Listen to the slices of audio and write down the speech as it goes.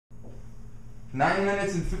9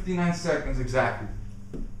 minutes and 59 seconds exactly.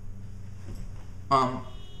 Hold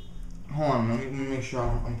on, let me make sure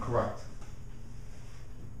I'm correct.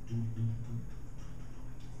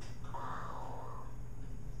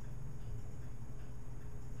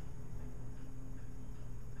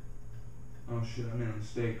 Oh shit, I made a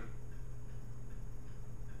mistake.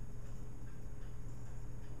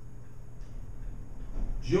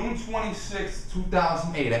 June 26th,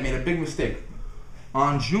 2008. I made a big mistake.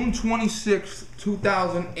 On June 26th,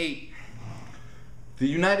 2008, the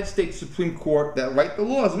United States Supreme Court that write the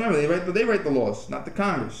laws, remember, they write the laws, not the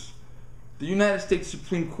Congress. The United States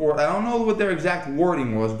Supreme Court, I don't know what their exact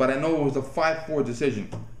wording was, but I know it was a 5-4 decision.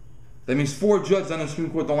 That means 4 judges on the Supreme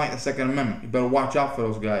Court don't like the Second Amendment. You better watch out for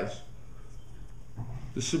those guys.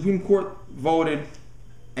 The Supreme Court voted,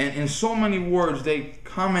 and in so many words, they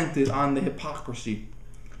commented on the hypocrisy.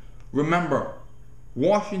 Remember,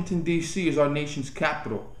 Washington, D.C. is our nation's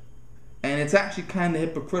capital. And it's actually kind of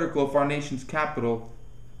hypocritical if our nation's capital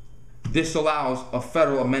disallows a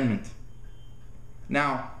federal amendment.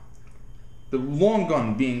 Now, the long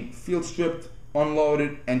gun being field stripped,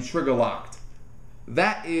 unloaded, and trigger locked,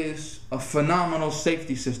 that is a phenomenal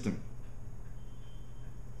safety system.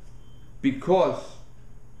 Because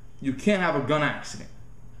you can't have a gun accident.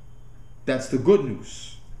 That's the good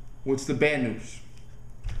news. What's the bad news?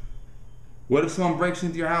 What if someone breaks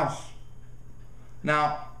into your house?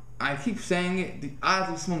 Now, I keep saying it, the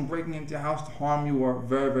odds of someone breaking into your house to harm you are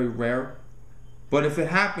very, very rare. But if it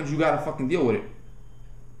happens, you gotta fucking deal with it.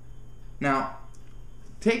 Now,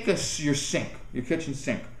 take your sink, your kitchen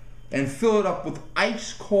sink, and fill it up with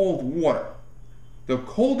ice cold water. The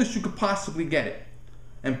coldest you could possibly get it.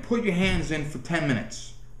 And put your hands in for 10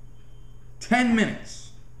 minutes. 10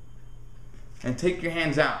 minutes. And take your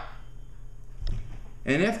hands out.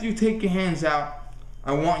 And after you take your hands out,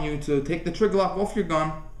 I want you to take the trigger lock off your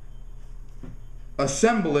gun,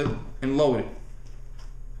 assemble it, and load it.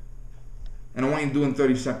 And I want you to do it in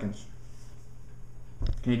 30 seconds.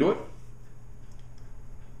 Can you do it?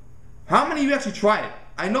 How many of you actually tried it?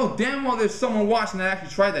 I know damn well there's someone watching that actually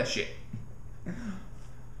tried that shit.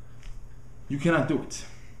 You cannot do it.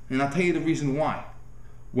 And I'll tell you the reason why.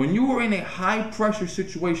 When you are in a high pressure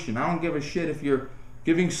situation, I don't give a shit if you're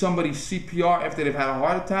giving somebody CPR after they've had a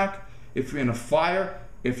heart attack, if you're in a fire,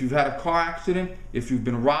 if you've had a car accident, if you've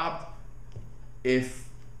been robbed, if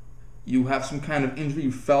you have some kind of injury,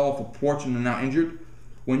 you fell off a porch and are now injured.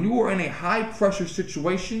 When you are in a high pressure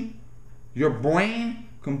situation, your brain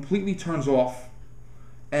completely turns off.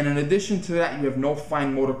 And in addition to that, you have no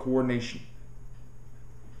fine motor coordination.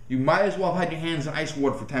 You might as well have had your hands in ice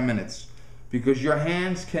water for 10 minutes because your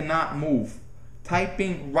hands cannot move.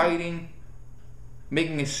 Typing, writing,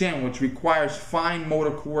 making a sandwich requires fine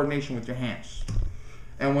motor coordination with your hands.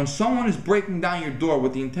 And when someone is breaking down your door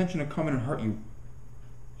with the intention of coming and hurt you,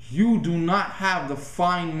 you do not have the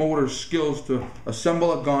fine motor skills to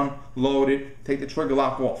assemble a gun, load it, take the trigger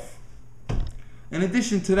lock off. In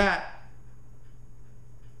addition to that,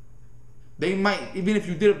 they might, even if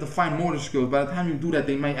you did have the fine motor skills, by the time you do that,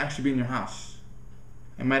 they might actually be in your house.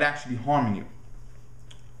 It might actually be harming you.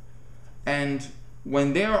 And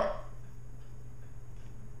when there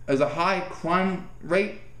is a high crime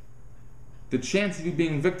rate, the chance of you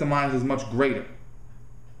being victimized is much greater.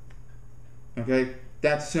 Okay?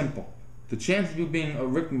 That's simple. The chance of you being a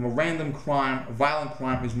victim of a random crime, a violent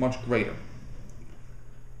crime, is much greater.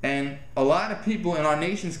 And a lot of people in our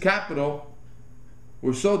nation's capital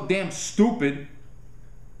were so damn stupid,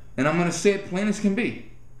 and I'm going to say it plain as can be.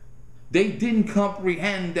 They didn't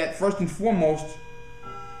comprehend that first and foremost,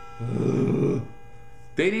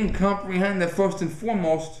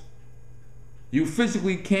 you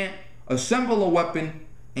physically can't assemble a weapon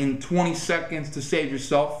in 20 seconds to save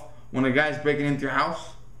yourself when a guy's breaking into your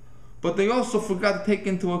house. But they also forgot to take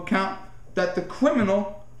into account that the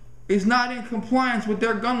criminal is not in compliance with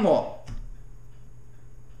their gun law.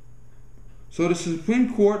 So the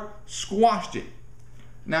Supreme Court squashed it.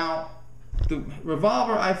 Now, the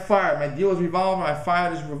revolver I fired, my dealer's revolver, I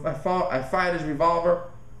fired his revolver,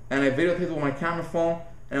 and I videotaped it with my camera phone,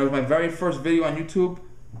 and it was my very first video on YouTube.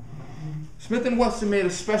 Smith & Wesson made a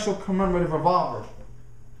special commemorative revolver.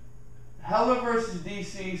 Heller versus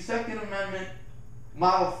DC, Second Amendment,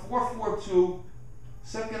 Model 442,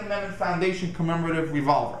 Second Amendment Foundation commemorative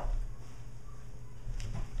revolver.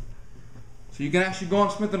 So you can actually go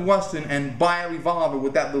on Smith & Wesson and buy a revolver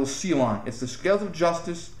with that little seal on it. It's the Scales of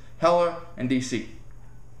Justice, Heller, and DC.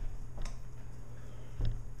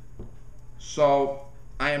 So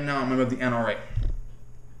I am now a member of the NRA.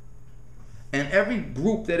 And every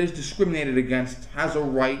group that is discriminated against has a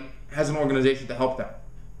right, has an organization to help them.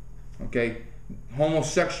 Okay?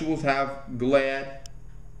 Homosexuals have GLAAD.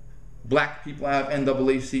 Black people have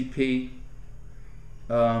NAACP.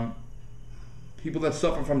 People that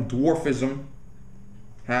suffer from dwarfism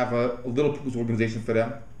have a little people's organization for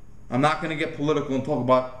them. I'm not going to get political and talk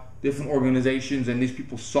about different organizations and these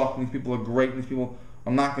people suck and these people are great and these people...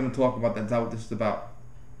 I'm not going to talk about that. That's not what this is about.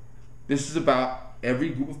 This is about every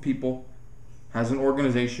group of people has an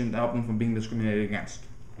organization to help them from being discriminated against.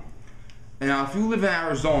 And now if you live in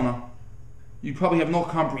Arizona, you probably have no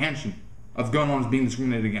comprehension of gun owners being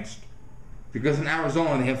discriminated against. Because in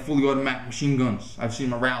Arizona they have fully automatic machine guns. I've seen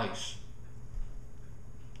them at rallies.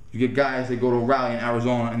 You get guys that go to a rally in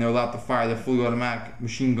Arizona and they're allowed to fire their fully automatic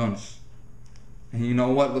machine guns. And you know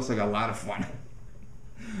what? It looks like a lot of fun.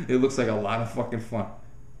 It looks like a lot of fucking fun.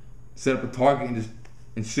 Set up a target and just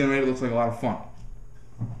incinerate it. Looks like a lot of fun.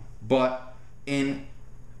 But in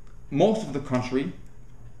most of the country,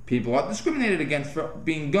 people are discriminated against for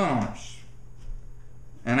being gun owners.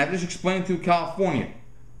 And I just explained to California.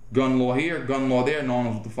 Gun law here, gun law there, no one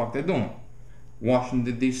knows what the fuck they're doing.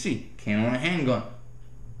 Washington, D.C. can't own a handgun.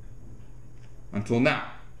 Until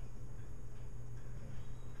now.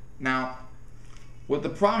 Now, what the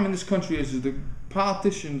problem in this country is the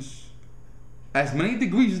politicians, as many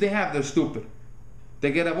degrees as they have, they're stupid.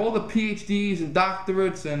 They get up all the PhDs and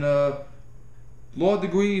doctorates and law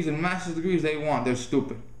degrees and master's degrees they want. They're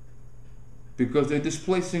stupid. Because they're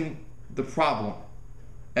displacing the problem.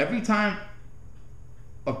 Every time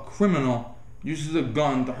a criminal uses a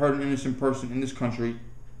gun to hurt an innocent person in this country,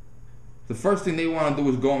 the first thing they want to do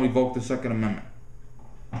is go and revoke the Second Amendment.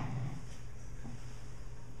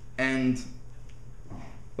 And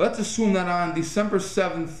let's assume that on December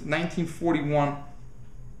 7th, 1941,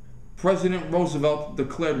 President Roosevelt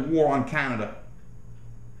declared war on Canada.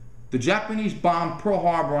 The Japanese bombed Pearl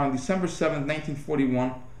Harbor on December 7th,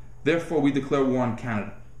 1941. Therefore, we declare war on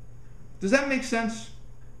Canada. Does that make sense?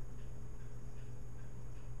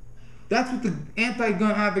 That's what the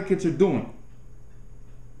anti-gun advocates are doing.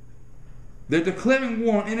 They're declaring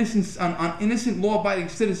war on innocent law-abiding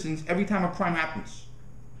citizens every time a crime happens.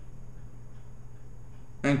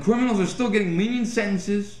 And criminals are still getting lenient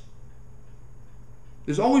sentences.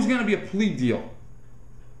 There's always going to be a plea deal.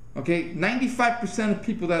 Okay? 95% of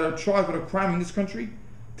people that are charged with a crime in this country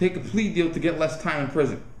take a plea deal to get less time in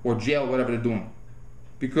prison or jail, whatever they're doing.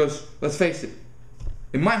 Because, let's face it,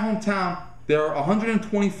 in my hometown, there are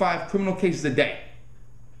 125 criminal cases a day.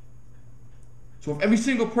 So if every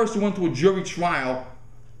single person went to a jury trial,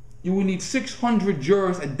 you would need 600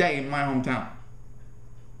 jurors a day in my hometown.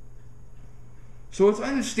 So it's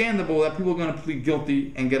understandable that people are going to plead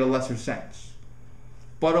guilty and get a lesser sentence.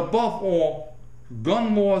 But above all,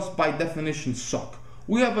 gun laws by definition suck.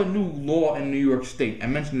 We have a new law in New York State. I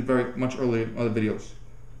mentioned it very much earlier in other videos.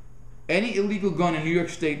 Any illegal gun in New York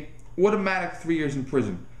State, automatic 3 years in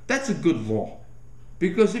prison. That's a good law.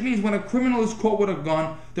 Because it means when a criminal is caught with a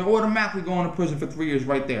gun, they're automatically going to prison for 3 years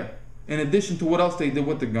right there. In addition to what else they did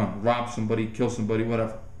with the gun. Rob somebody, kill somebody,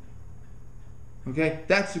 whatever. Okay?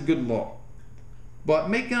 That's a good law. But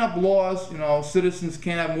making up laws, you know, citizens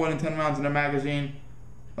can't have more than 10 rounds in their magazine.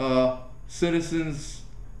 Citizens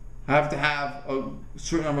have to have a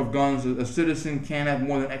certain number of guns. A citizen can't have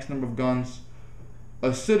more than X number of guns.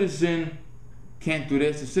 A citizen can't do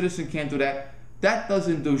this. A citizen can't do that. That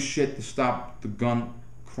doesn't do shit to stop the gun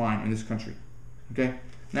crime in this country. Okay?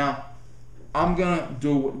 Now, I'm going to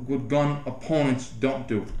do what gun opponents don't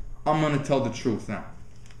do. I'm going to tell the truth now.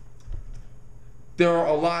 There are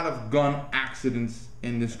a lot of gun accidents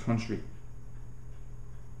in this country.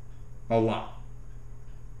 A lot.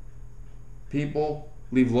 People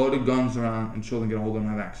leave loaded guns around and children get hold of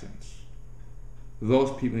them and have accidents.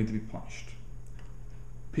 Those people need to be punished.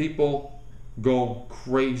 People go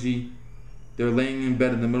crazy. They're laying in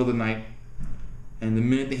bed in the middle of the night, and the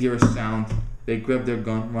minute they hear a sound, they grab their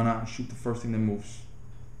gun, run out, and shoot the first thing that moves.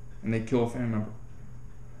 And they kill a family member.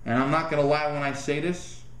 And I'm not going to lie when I say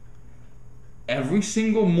this. Every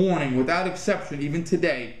single morning, without exception, even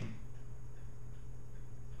today,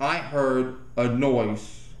 I heard a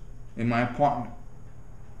noise in my apartment.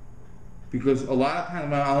 Because a lot of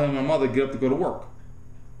times I'll hear my mother get up to go to work.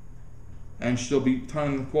 And she'll be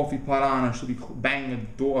turning the coffee pot on, or she'll be banging a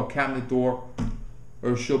door, a cabinet door,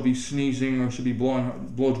 or she'll be sneezing, or she'll be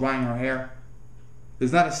blow drying her hair.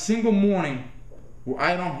 There's not a single morning where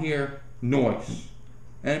I don't hear noise.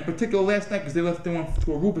 And in particular last night, because they went to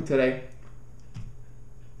Aruba today,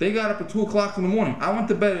 they got up at 2 o'clock in the morning. I went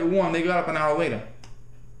to bed at 1, they got up an hour later.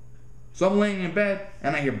 So I'm laying in bed,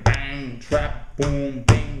 and I hear bang, trap, boom,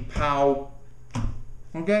 bing, pow.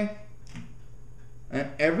 Okay? And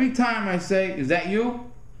every time I say, "Is that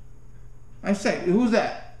you?" I say, "Who's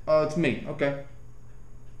that?" It's me. Okay.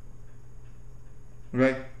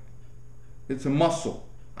 Right? It's a muscle.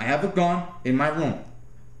 I have a gun in my room.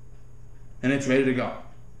 And it's ready to go.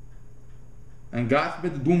 And God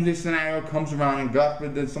forbid the doomsday scenario comes around, and God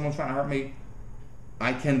forbid that someone's trying to hurt me,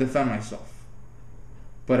 I can defend myself.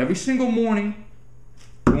 But every single morning,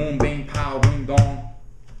 boom, bing, pow, ding, dong,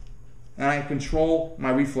 and I control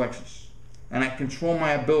my reflexes. And I control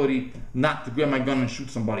my ability not to grab my gun and shoot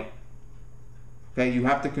somebody. Okay, you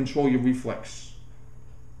have to control your reflex.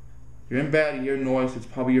 You're in bed, you hear noise, it's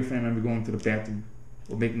probably your family member going to the bathroom,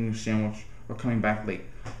 or making a sandwich, or coming back late.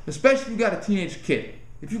 Especially if you got a teenage kid.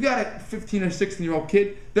 If you got a 15 or 16-year-old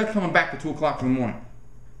kid, they're coming back at 2 o'clock in the morning.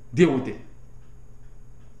 Deal with it.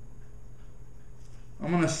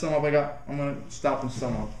 I'm gonna sum up. I'm gonna stop and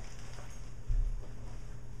sum up.